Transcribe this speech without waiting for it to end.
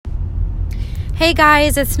Hey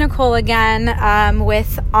guys, it's Nicole again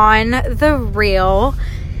with On The Real.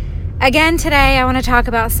 Again today I want to talk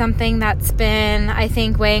about something that's been, I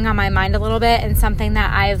think, weighing on my mind a little bit and something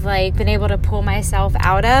that I've been able to pull myself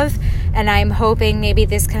out of, and I'm hoping maybe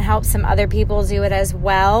this can help some other people do it as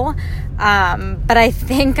well. But I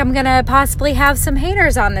think I'm going to possibly have some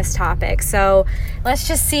haters on this topic, so let's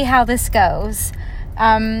just see how this goes.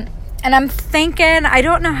 And I'm thinking, I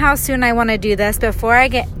don't know how soon I want to do this before I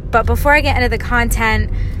get into the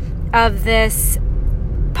content of this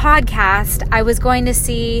podcast. I was going to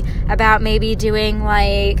see about maybe doing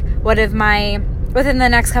within the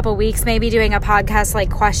next couple weeks, maybe doing a podcast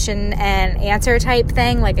question and answer type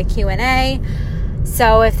thing, like a Q&A.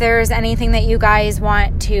 So if there's anything that you guys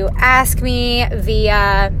want to ask me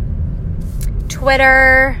via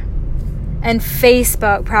Twitter and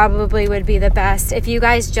Facebook, probably would be the best. If you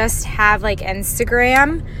guys just have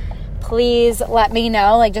Instagram, please let me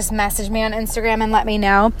know. Just message me on Instagram and let me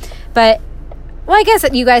know. But, I guess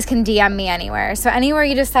that you guys can DM me anywhere. So anywhere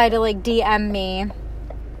you decide to DM me,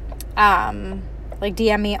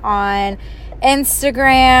 DM me on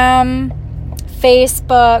Instagram,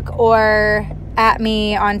 Facebook, or at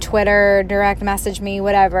me on Twitter, direct message me,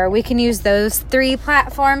 whatever. We can use those 3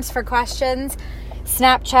 platforms for questions.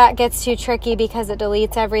 Snapchat gets too tricky because it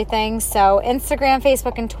deletes everything. So Instagram,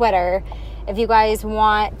 Facebook, and Twitter. If you guys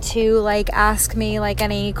want to ask me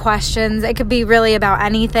any questions, it could be really about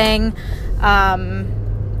anything. And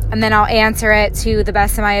then I'll answer it to the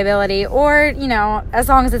best of my ability, or, as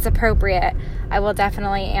long as it's appropriate, I will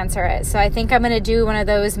definitely answer it. So I think I'm going to do one of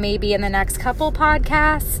those maybe in the next couple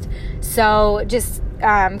podcasts. So just,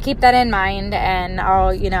 keep that in mind, and I'll,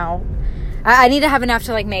 I need to have enough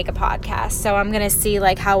to make a podcast. So I'm going to see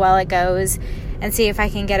how well it goes and see if I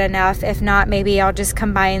can get enough. If not, maybe I'll just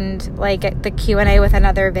combine the Q&A with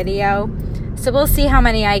another video. So we'll see how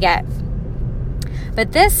many I get.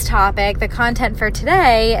 But this topic, the content for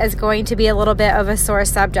today, is going to be a little bit of a sore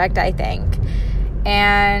subject, I think.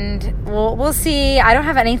 And we'll see. I don't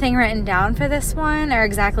have anything written down for this one or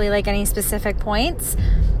exactly any specific points.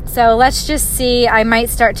 So let's just see. I might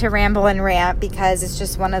start to ramble and rant because it's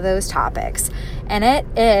just one of those topics. And it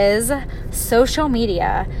is social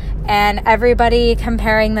media and everybody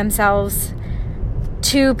comparing themselves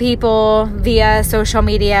to people via social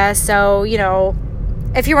media. So,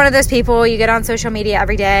 if you're one of those people, you get on social media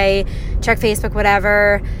every day, check Facebook,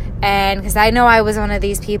 whatever. And because I know I was one of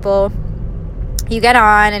these people, you get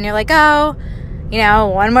on and you're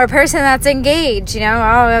one more person that's engaged,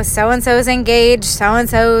 so-and-so's engaged,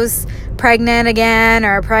 so-and-so's pregnant again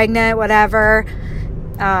or pregnant, whatever.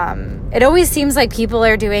 It always seems like people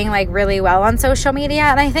are doing really well on social media.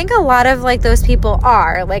 And I think a lot of those people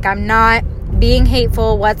are. I'm not being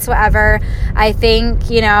hateful whatsoever. I think,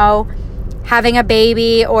 having a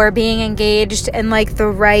baby or being engaged in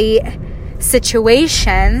the right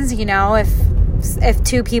situations, if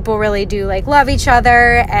 2 people really do love each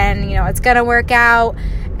other and it's gonna work out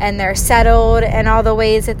and they're settled in all the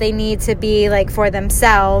ways that they need to be for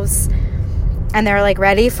themselves and they're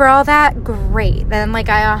ready for all that, great. Then I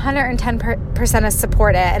 110%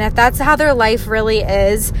 support it. And if that's how their life really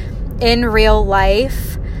is in real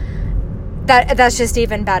life, that's just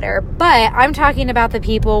even better. But I'm talking about the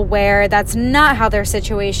people where that's not how their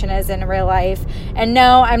situation is in real life. And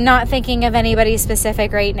no, I'm not thinking of anybody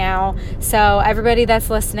specific right now. So everybody that's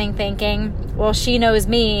listening thinking, well, she knows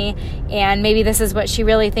me and maybe this is what she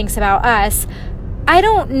really thinks about us. I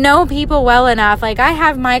don't know people well enough. I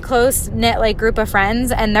have my close-knit group of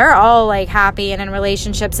friends and they're all happy and in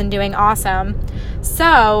relationships and doing awesome.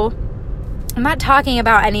 So I'm not talking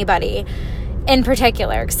about anybody in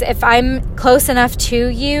particular, because if I'm close enough to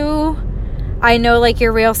you, I know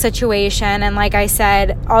your real situation. And like I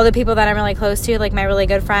said, all the people that I'm really close to, my really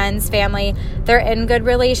good friends, family, they're in good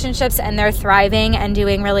relationships and they're thriving and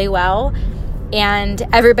doing really well. And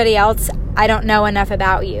everybody else, I don't know enough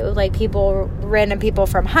about you. Random people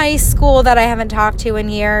from high school that I haven't talked to in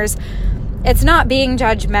years. It's not being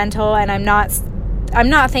judgmental, and I'm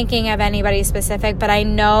not thinking of anybody specific, but I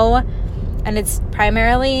know, and it's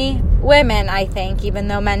primarily women, I think, even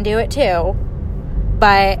though men do it too.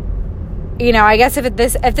 But, I guess if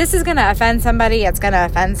this is going to offend somebody, it's going to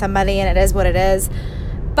offend somebody, and it is what it is.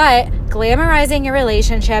 But glamorizing your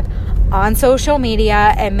relationship on social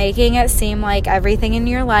media and making it seem like everything in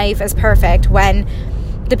your life is perfect when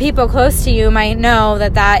the people close to you might know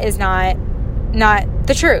that is not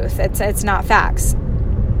the truth. It's not facts.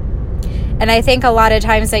 And I think a lot of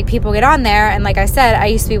times people get on there, and like I said, I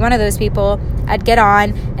used to be one of those people. I'd get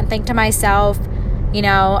on and think to myself,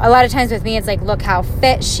 a lot of times with me, it's look how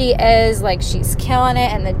fit she is, she's killing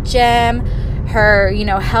it in the gym. her,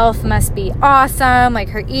 health must be awesome, like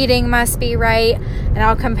her eating must be right, and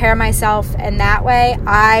I'll compare myself in that way.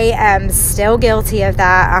 I am still guilty of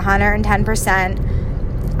that 110%.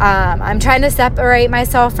 I'm trying to separate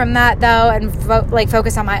myself from that though, and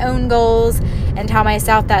focus on my own goals and tell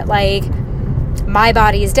myself that like my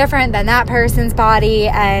body is different than that person's body,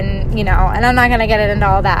 and and I'm not going to get into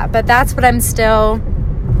all that, but that's what I'm still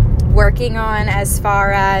working on as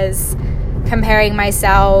far as comparing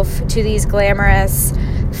myself to these glamorous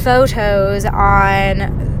photos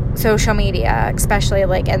on social media, especially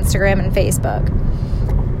like Instagram and Facebook.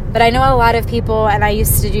 But I know a lot of people, and I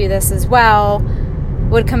used to do this as well,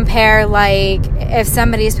 would compare, like, if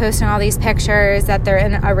somebody's posting all these pictures that they're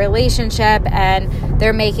in a relationship and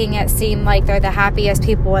they're making it seem like they're the happiest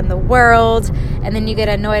people in the world, and then you get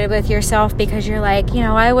annoyed with yourself because you're like,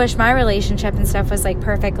 I wish my relationship and stuff was like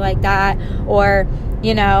perfect like that, or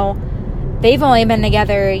they've only been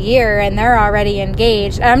together a year and they're already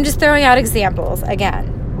engaged. And I'm just throwing out examples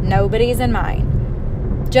again, nobody's in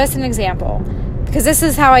mind, just an example, because this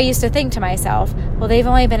is how I used to think to myself. Well, they've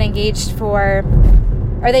only been engaged or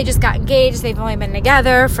they just got engaged, they've only been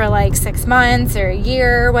together for like 6 months or a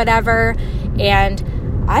year or whatever,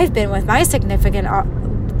 and I've been with my significant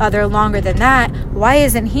other longer than that. Why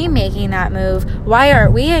isn't he making that move? Why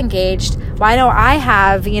aren't we engaged? Why don't I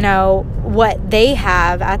have, what they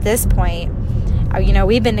have at this point?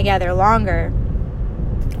 We've been together longer.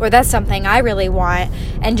 Or that's something I really want.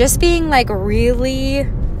 And just being like really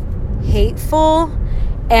hateful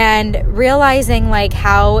and realizing like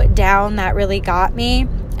how down that really got me.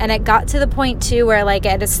 And it got to the point too where like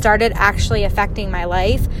it started actually affecting my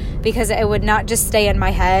life, because it would not just stay in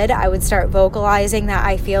my head. I would start vocalizing that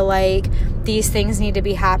I feel like these things need to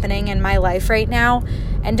be happening in my life right now.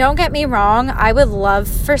 And don't get me wrong, I would love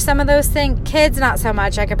for some of those things. Kids, not so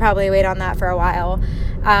much. I could probably wait on that for a while.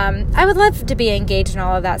 I would love to be engaged in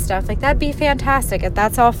all of that stuff. Like, that'd be fantastic if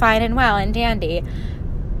that's all fine and well and dandy.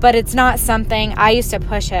 But it's not something, I used to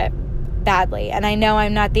push it badly. And I know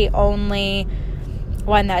I'm not the only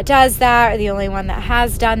one that does that, or the only one that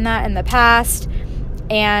has done that in the past.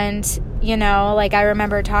 And, like, I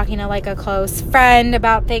remember talking to like a close friend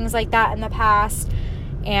about things like that in the past.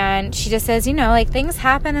 And she just says, like, things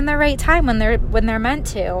happen in the right time when they're meant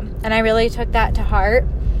to. And I really took that to heart.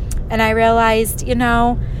 And I realized,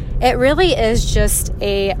 it really is just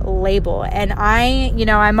a label. And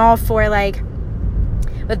I'm all for, like,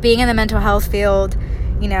 with being in the mental health field,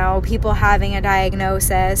 people having a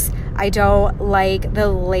diagnosis, I don't like the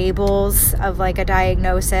labels of like a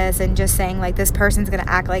diagnosis and just saying like this person's going to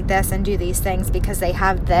act like this and do these things because they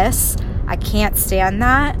have this. I can't stand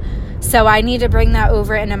that. So I need to bring that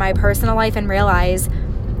over into my personal life and realize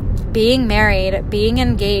being married, being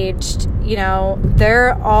engaged,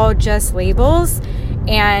 they're all just labels.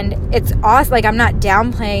 And it's awesome. Like, I'm not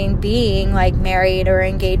downplaying being like married or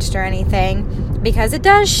engaged or anything, because it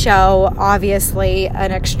does show obviously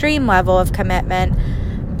an extreme level of commitment,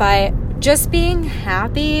 but just being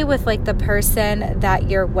happy with like the person that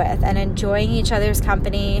you're with and enjoying each other's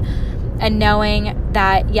company and knowing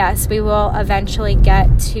that, yes, we will eventually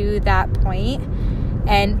get to that point.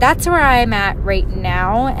 And that's where I'm at right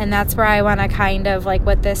now. And that's where I want to kind of like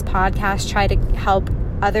with this podcast try to help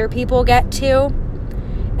other people get to.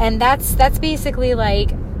 And that's basically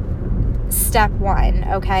like step one,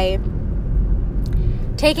 okay?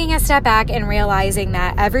 Taking a step back and realizing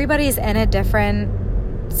that everybody's in a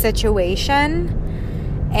different situation.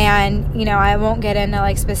 And, I won't get into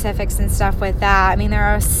like specifics and stuff with that. I mean, there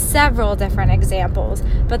are several different examples,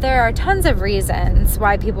 but there are tons of reasons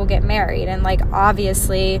why people get married. And like,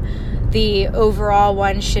 obviously the overall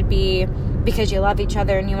one should be because you love each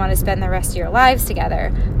other and you want to spend the rest of your lives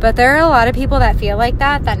together. But there are a lot of people that feel like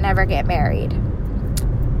that never get married.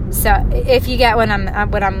 So if you get what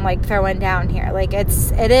I'm like throwing down here, like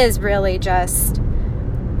it is really just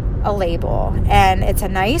a label, and it's a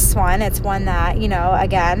nice one. It's one that,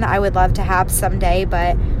 again, I would love to have someday,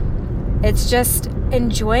 but it's just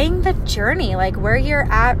enjoying the journey, like where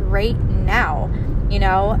you're at right now,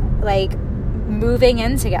 like moving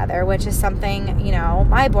in together, which is something,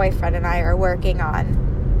 my boyfriend and I are working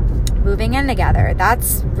on moving in together.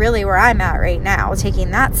 That's really where I'm at right now,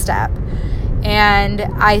 taking that step. And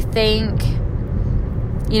I think,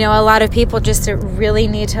 a lot of people just really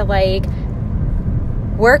need to like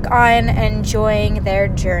work on enjoying their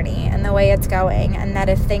journey and the way it's going, and that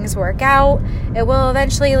if things work out, it will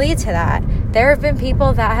eventually lead to that. There have been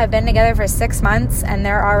people that have been together for 6 months and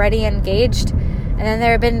they're already engaged, and then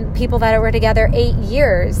there have been people that were together 8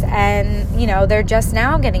 years and they're just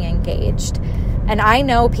now getting engaged. And I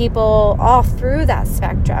know people all through that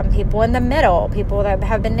spectrum, people in the middle, people that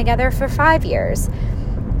have been together for 5 years.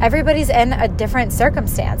 Everybody's in a different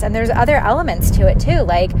circumstance, and there's other elements to it too.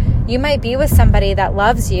 Like, you might be with somebody that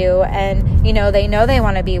loves you, and they know they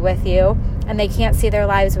want to be with you, and they can't see their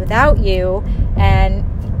lives without you, and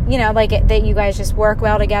that you guys just work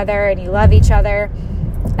well together and you love each other,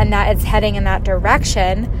 and that it's heading in that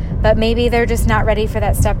direction. But maybe they're just not ready for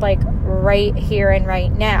that step, like right here and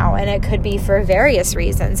right now, and it could be for various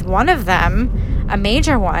reasons. One of them, a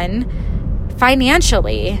major one,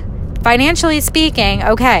 financially speaking.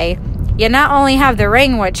 Okay, you not only have the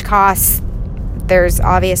ring, which costs, there's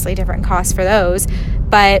obviously different costs for those,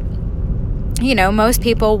 but most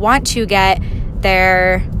people want to get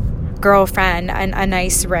their girlfriend a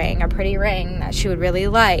nice ring, a pretty ring that she would really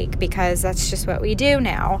like, because that's just what we do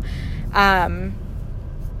now.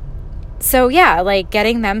 So yeah, like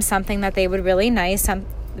getting them something that they would really like,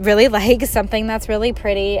 something that's really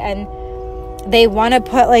pretty, and they want to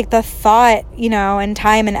put like the thought, and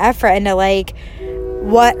time and effort into like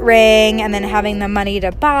what ring, and then having the money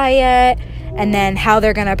to buy it, and then how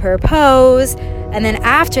they're going to propose. And then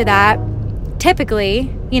after that,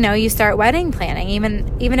 typically, you start wedding planning,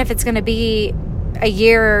 even if it's going to be a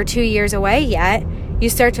year or 2 years away yet, you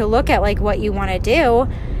start to look at like what you want to do.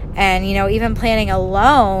 And, even planning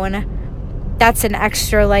alone, that's an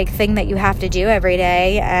extra like thing that you have to do every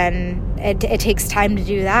day. And it takes time to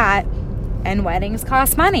do that. And weddings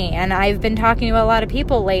cost money. And I've been talking to a lot of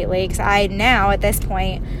people lately, because I now at this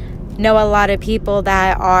point know a lot of people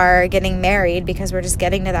that are getting married, because we're just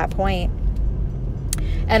getting to that point.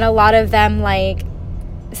 And a lot of them, like,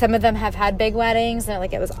 some of them have had big weddings and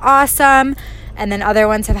like it was awesome. And then other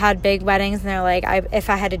ones have had big weddings and they're like, if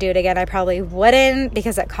I had to do it again, I probably wouldn't,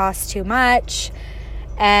 because it costs too much.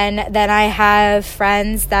 And then I have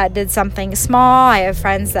friends that did something small. I have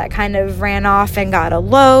friends that kind of ran off and got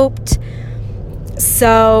eloped.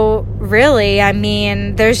 So really, I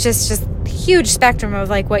mean, there's just huge spectrum of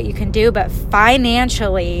like what you can do, but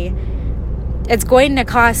financially, it's going to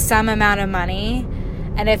cost some amount of money.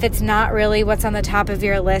 And if it's not really what's on the top of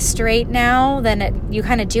your list right now, then you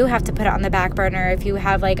kind of do have to put it on the back burner if you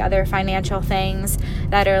have like other financial things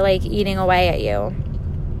that are like eating away at you.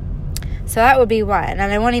 So that would be one. And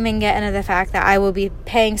I won't even get into the fact that I will be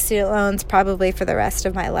paying student loans probably for the rest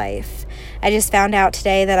of my life. I just found out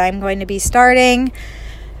today that I'm going to be starting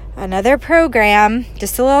another program.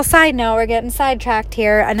 Just a little side note, we're getting sidetracked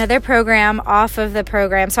here. Another program off of the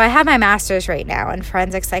program. So I have my master's right now in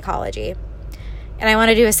forensic psychology. And I want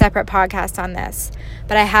to do a separate podcast on this.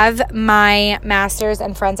 But I have my master's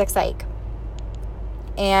in forensic psych.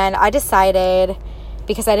 And I decided,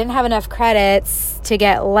 because I didn't have enough credits to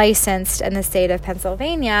get licensed in the state of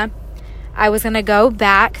Pennsylvania, I was going to go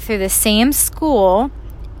back through the same school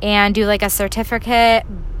and do like a certificate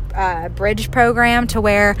bridge program to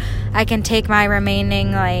where I can take my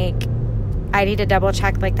remaining, like, I need to double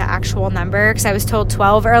check like the actual number, because I was told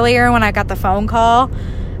 12 earlier when I got the phone call.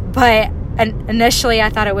 But initially I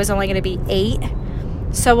thought it was only going to be 8.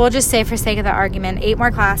 So we'll just say, for sake of the argument, 8 more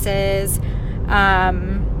classes.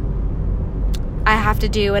 I have to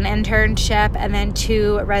do an internship and then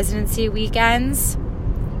 2 residency weekends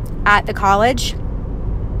at the college.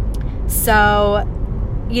 So,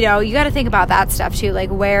 you got to think about that stuff too. Like,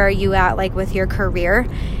 where are you at, like, with your career?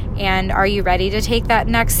 And are you ready to take that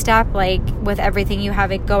next step, like, with everything you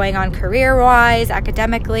have it going on career-wise,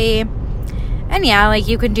 academically? And yeah, like,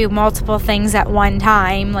 you can do multiple things at one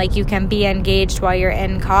time. Like, you can be engaged while you're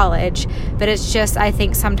in college. But it's just, I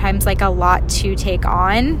think, sometimes, like, a lot to take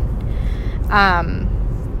on.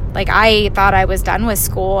 Like, I thought I was done with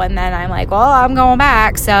school, and then I'm like, well, I'm going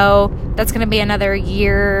back. So that's going to be another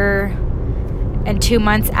year and 2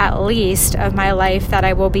 months at least of my life that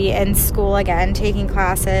I will be in school again, taking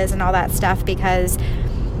classes and all that stuff, because,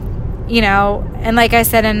 and like I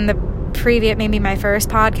said in the previous, maybe my first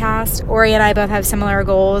podcast, Ori and I both have similar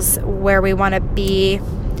goals where we want to be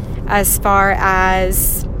as far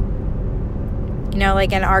as,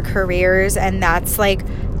 like, in our careers, and that's like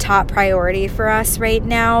top priority for us right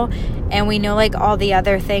now. And we know, like, all the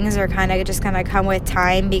other things are kind of just going to come with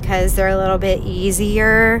time, because they're a little bit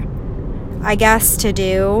easier, I guess, to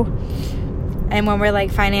do. And when we're,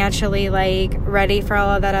 like, financially, like, ready for all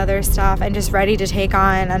of that other stuff and just ready to take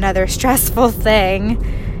on another stressful thing,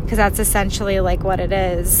 because that's essentially, like, what it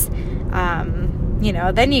is,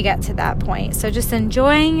 then you get to that point. So just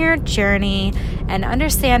enjoying your journey and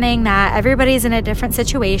understanding that everybody's in a different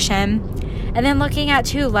situation. And then looking at,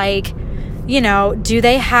 too, like, do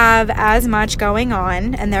they have as much going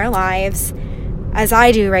on in their lives as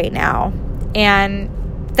I do right now? And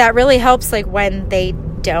that really helps, like, when they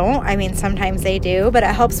don't. I mean, sometimes they do, but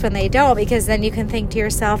it helps when they don't, because then you can think to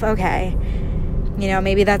yourself, okay, you know,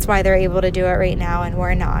 maybe that's why they're able to do it right now and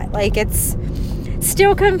we're not. Like, it's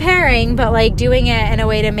still comparing, but like doing it in a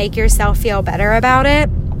way to make yourself feel better about it,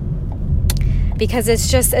 because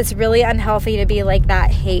it's really unhealthy to be like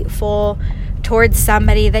that hateful towards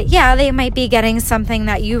somebody that, yeah, they might be getting something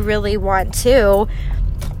that you really want too,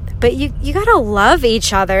 but you gotta love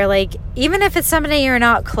each other. Like, even if it's somebody you're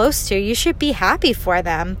not close to, you should be happy for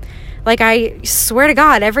them. Like, I swear to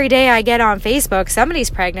God, every day I get on Facebook, somebody's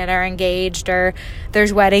pregnant or engaged, or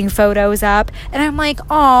there's wedding photos up, and I'm like,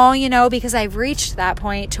 oh, you know, because I've reached that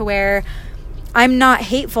point to where I'm not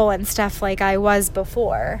hateful and stuff like I was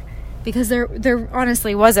before. Because there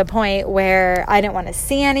honestly was a point where I didn't want to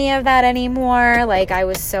see any of that anymore. Like, I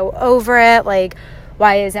was so over it. Like,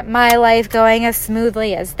 why isn't my life going as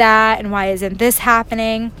smoothly as that? And why isn't this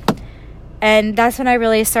happening? And that's when I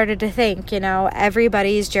really started to think, you know,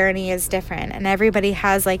 everybody's journey is different, and everybody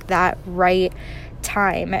has like that right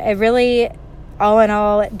time. It really, all in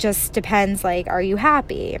all, it just depends. Like, are you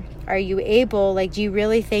happy? Are you able? Like, do you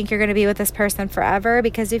really think you're going to be with this person forever?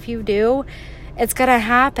 Because if you do, it's going to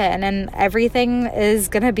happen and everything is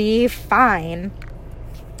going to be fine.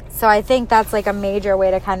 So I think that's like a major way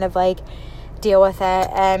to kind of like deal with it.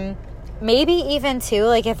 And maybe even too,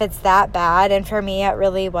 like, if it's that bad, and for me it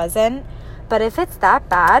really wasn't, but if it's that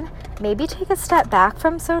bad, maybe take a step back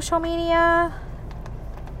from social media.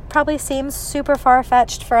 Probably seems super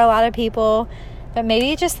far-fetched for a lot of people, but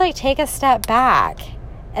maybe just like take a step back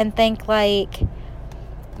and think like,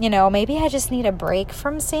 you know, maybe I just need a break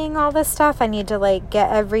from seeing all this stuff. I need to like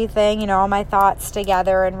get everything, you know, all my thoughts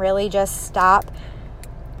together and really just stop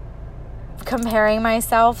comparing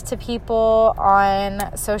myself to people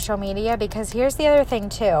on social media. Because here's the other thing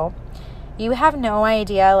too. You have no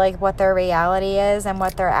idea like what their reality is and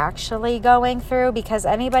what they're actually going through, because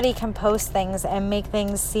anybody can post things and make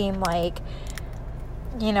things seem like,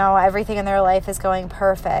 you know, everything in their life is going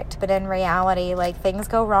perfect. But in reality, like, things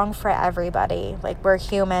go wrong for everybody. Like, we're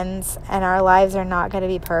humans and our lives are not going to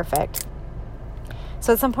be perfect.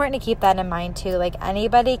 So it's important to keep that in mind too. Like,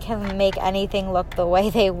 anybody can make anything look the way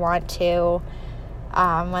they want to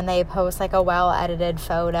when they post like a well-edited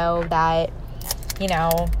photo that, you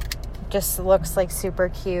know, just looks like super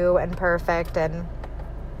cute and perfect. And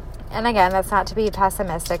again, that's not to be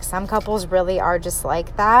pessimistic. Some couples really are just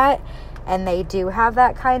like that, and they do have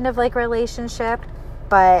that kind of like relationship,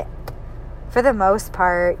 but for the most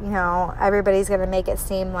part, you know, everybody's going to make it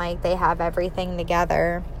seem like they have everything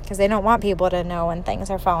together, because they don't want people to know when things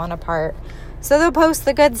are falling apart. So they'll post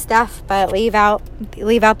the good stuff, but leave out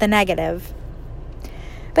the negative.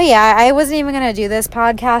 But yeah, I wasn't even going to do this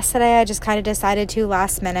podcast today. I just kind of decided to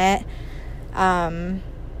last minute, kind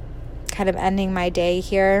of ending my day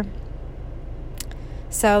here.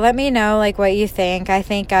 So let me know like what you think. I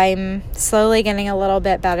think I'm slowly getting a little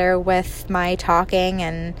bit better with my talking,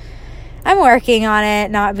 and I'm working on it,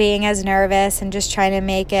 not being as nervous and just trying to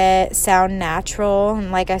make it sound natural. And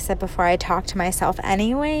like I said before, I talk to myself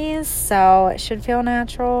anyways, so it should feel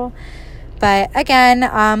natural. But again,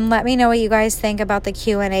 let me know what you guys think about the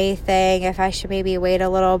Q&A thing, if I should maybe wait a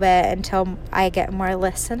little bit until I get more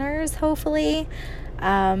listeners, hopefully.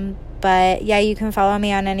 But yeah, you can follow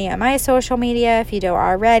me on any of my social media if you don't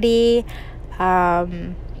already.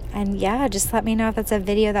 And yeah, just let me know if that's a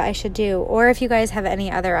video that I should do, or if you guys have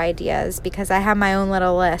any other ideas, because I have my own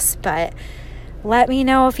little list. But let me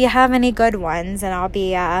know if you have any good ones, and I'll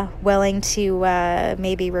be willing to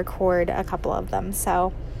maybe record a couple of them.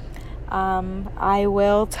 So I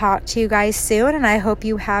will talk to you guys soon, and I hope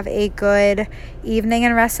you have a good evening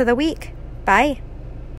and rest of the week. Bye.